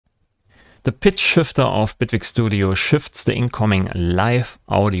The pitch shifter of Bitwig Studio shifts the incoming live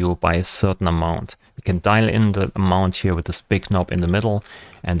audio by a certain amount. We can dial in the amount here with this big knob in the middle,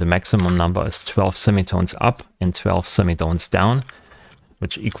 and the maximum number is 12 semitones up and 12 semitones down,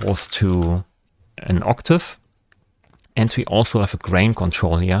 which equals to an octave. And we also have a grain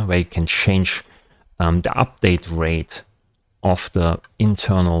control here where you can change the update rate of the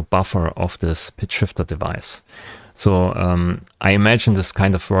internal buffer of this pitch shifter device. So I imagine this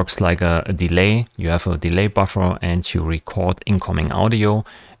kind of works like a delay. You have a delay buffer and you record incoming audio,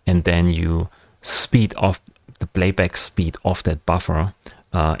 and then you speed up the playback speed of that buffer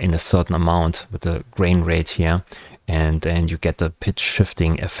in a certain amount with the grain rate here, and then you get the pitch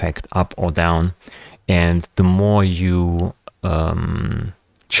shifting effect up or down. And the more you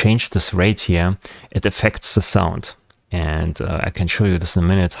change this rate here, it affects the sound. And I can show you this in a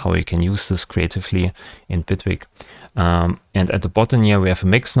minute, how you can use this creatively in Bitwig. And at the bottom here, we have a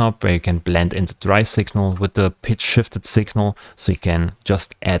mix knob where you can blend in the dry signal with the pitch shifted signal. So you can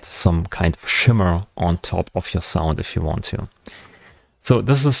just add some kind of shimmer on top of your sound if you want to. So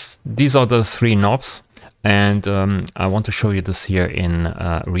these are the three knobs. And I want to show you this here in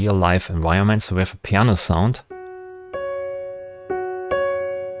a real life environment. So we have a piano sound.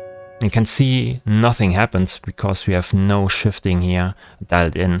 You can see nothing happens because we have no shifting here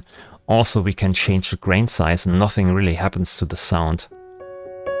dialed in. Also, we can change the grain size and nothing really happens to the sound.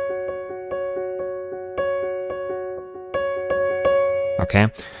 Okay,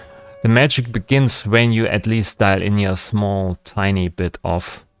 the magic begins when you at least dial in your small tiny bit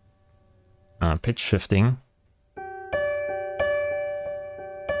of pitch shifting.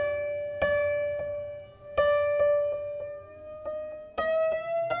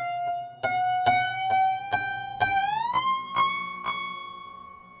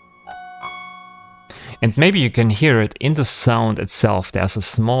 And maybe you can hear it in the sound itself. There's a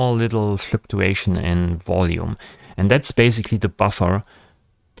small little fluctuation in volume. And that's basically the buffer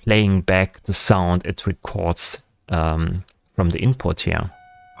playing back the sound it records from the input here.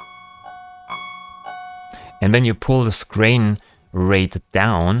 And when you pull this grain rate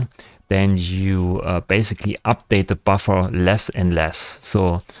down, then you basically update the buffer less and less.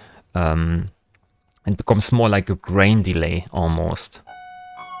 So it becomes more like a grain delay almost.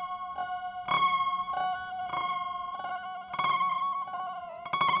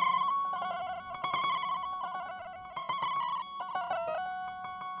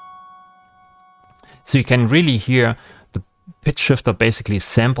 So you can really hear the pitch shifter basically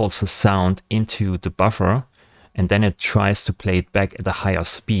samples the sound into the buffer, and then it tries to play it back at a higher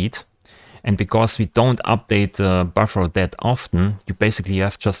speed. And because we don't update the buffer that often, you basically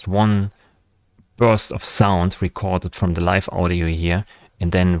have just one burst of sound recorded from the live audio here.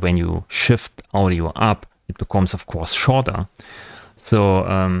 And then when you shift audio up, it becomes, of course, shorter.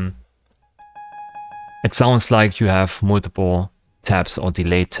 So it sounds like you have multiple tabs or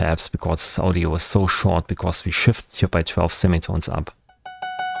delay tabs because this audio is so short because we shift here by 12 semitones up.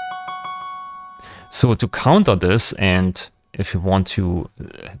 So to counter this, and if you want to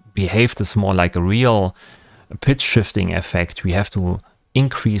behave this more like a real pitch shifting effect, we have to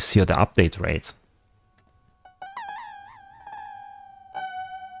increase here the update rate.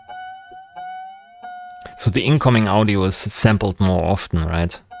 So the incoming audio is sampled more often,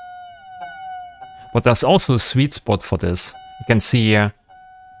 right? But there's also a sweet spot for this. You can see here,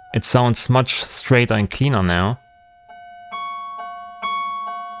 it sounds much straighter and cleaner now.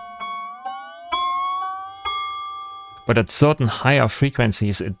 But at certain higher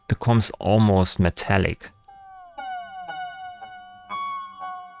frequencies, it becomes almost metallic.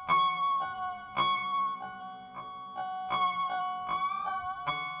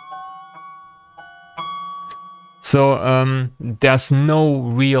 So there's no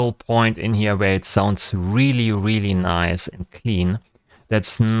real point in here where it sounds really, really nice and clean.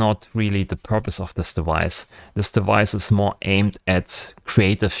 That's not really the purpose of this device. This device is more aimed at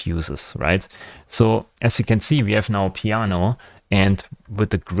creative uses, right? So as you can see, we have now a piano, and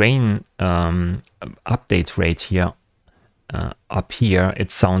with the grain update rate here, up here,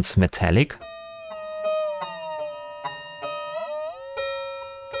 it sounds metallic.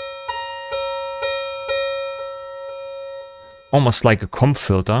 Almost like a comp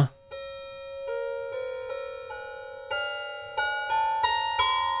filter.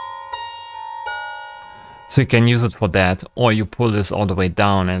 So you can use it for that, or you pull this all the way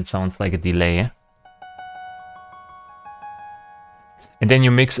down and it sounds like a delay. And then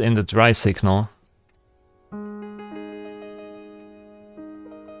you mix in the dry signal.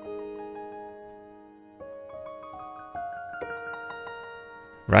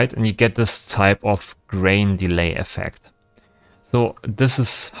 Right, and you get this type of grain delay effect. So this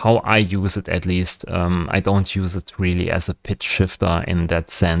is how I use it, at least. I don't use it really as a pitch shifter in that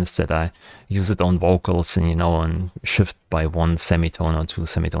sense that I use it on vocals and, you know, and shift by 1 semitone or 2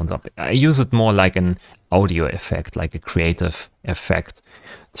 semitones up. I use it more like an audio effect, like a creative effect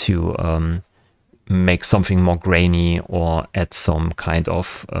to make something more grainy or add some kind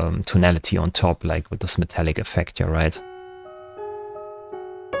of tonality on top, like with this metallic effect here, right?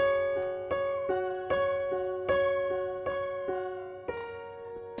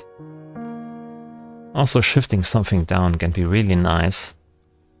 Also, shifting something down can be really nice.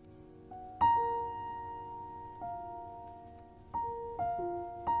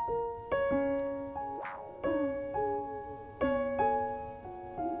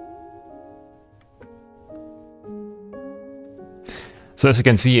 So as you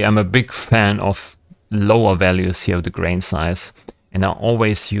can see, I'm a big fan of lower values here with the grain size, and I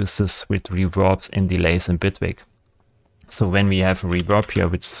always use this with reverbs and delays in Bitwig. So when we have a reverb here,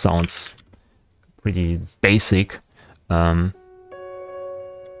 which sounds pretty basic, so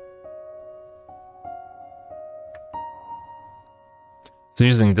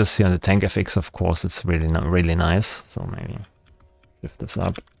using this here, the Tank FX, of course, it's really nice. So maybe shift this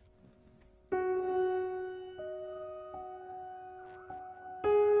up.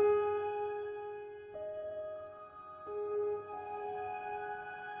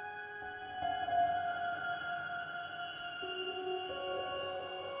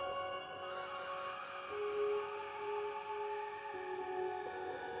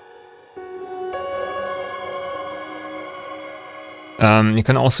 You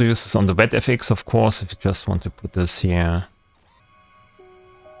can also use this on the wet FX, of course, if you just want to put this here.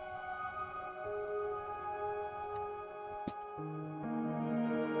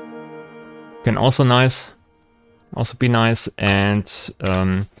 Can also be nice, and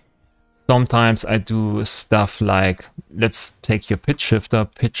sometimes I do stuff like, let's take your pitch shifter,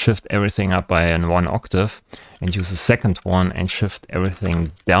 pitch shift everything up by 1 octave, and use a second one and shift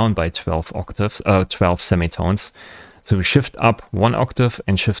everything down by 12 octaves, 12 semitones. So we shift up 1 octave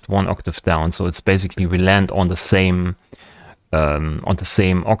and shift 1 octave down. So it's basically we land on the same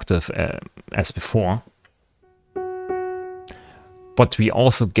octave as before. But we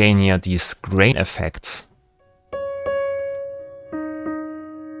also gain here these grain effects.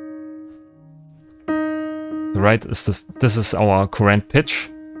 So right, this is our current pitch,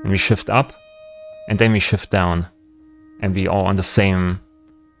 and we shift up, and then we shift down, and we are on the same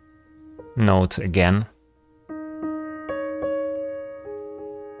note again.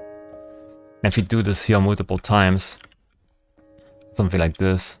 And if we do this here multiple times, something like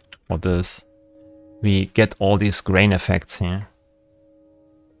this or this, we get all these grain effects here.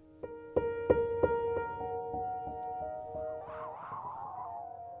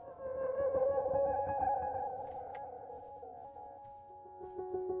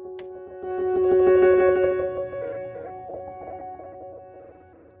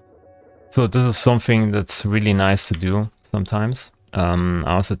 So this is something that's really nice to do sometimes. I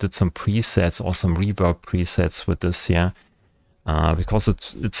also did some presets or some reverb presets with this here, because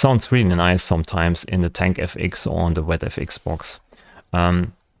it sounds really nice sometimes in the Tank FX or on the Wet FX box.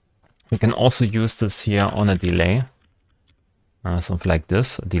 We can also use this here on a delay, something like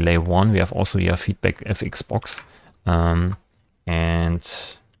this, delay 1. We have also here a feedback FX box, and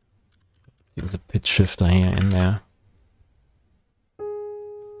use a pitch shifter here in there.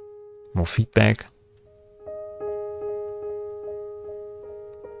 More feedback.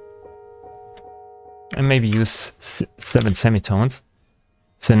 And maybe use 7 semitones.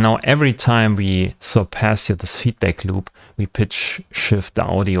 So now every time we surpass here this feedback loop, we pitch shift the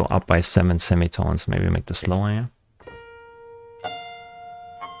audio up by 7 semitones. Maybe make this lower here.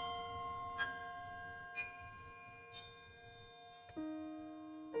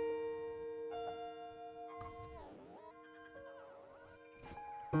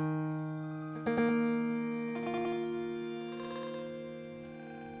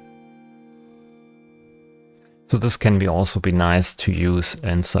 So this can also be nice to use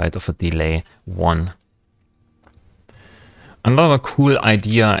inside of a delay 1. Another cool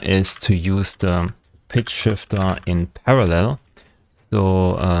idea is to use the pitch shifter in parallel.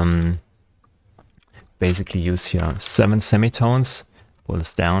 So basically use here 7 semitones, pull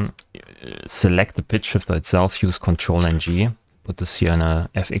this down, select the pitch shifter itself, use Ctrl and G, put this here in a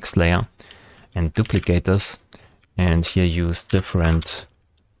FX layer and duplicate this, and here use different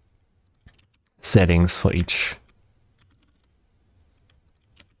settings for each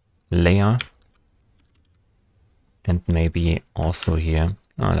layer, and maybe also here,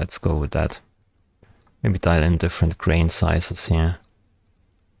 let's go with that, maybe dial in different grain sizes here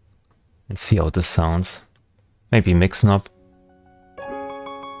and see how this sounds. Maybe mix knob,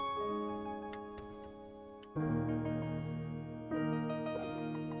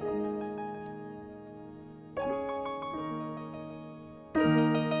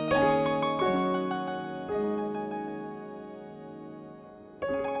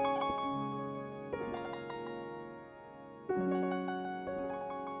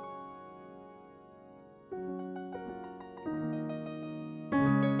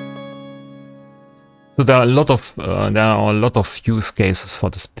 So there are a lot of use cases for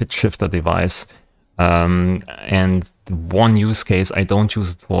this pitch shifter device. And one use case I don't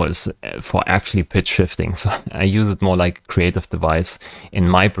use it for is for actually pitch shifting. So I use it more like a creative device in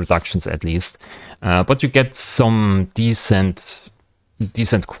my productions, at least. But you get some decent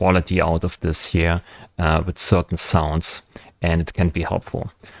quality out of this here with certain sounds, and it can be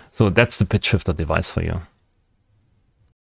helpful. So that's the pitch shifter device for you.